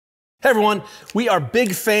Hey everyone, we are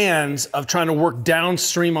big fans of trying to work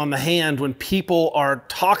downstream on the hand when people are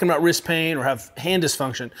talking about wrist pain or have hand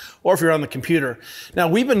dysfunction, or if you're on the computer. Now,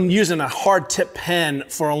 we've been using a hard tip pen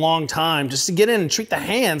for a long time just to get in and treat the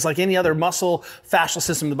hands like any other muscle fascial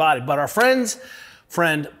system of the body. But our friend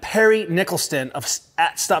Perry Nickelston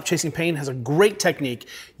at Stop Chasing Pain has a great technique.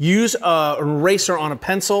 Use an eraser on a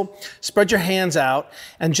pencil, spread your hands out,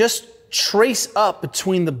 and just trace up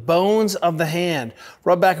between the bones of the hand.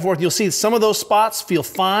 Rub back and forth. You'll see some of those spots feel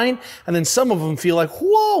fine, and then some of them feel like,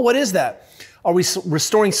 whoa, what is that? Are we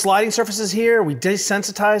restoring sliding surfaces here? Are we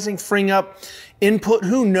desensitizing, freeing up input?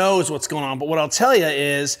 Who knows what's going on? But what I'll tell you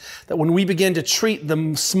is that when we begin to treat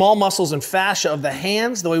the small muscles and fascia of the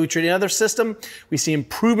hands the way we treat any other system, we see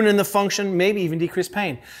improvement in the function, maybe even decreased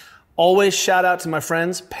pain. Always shout out to my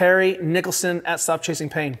friends, Perry Nickelston at Stop Chasing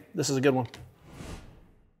Pain. This is a good one.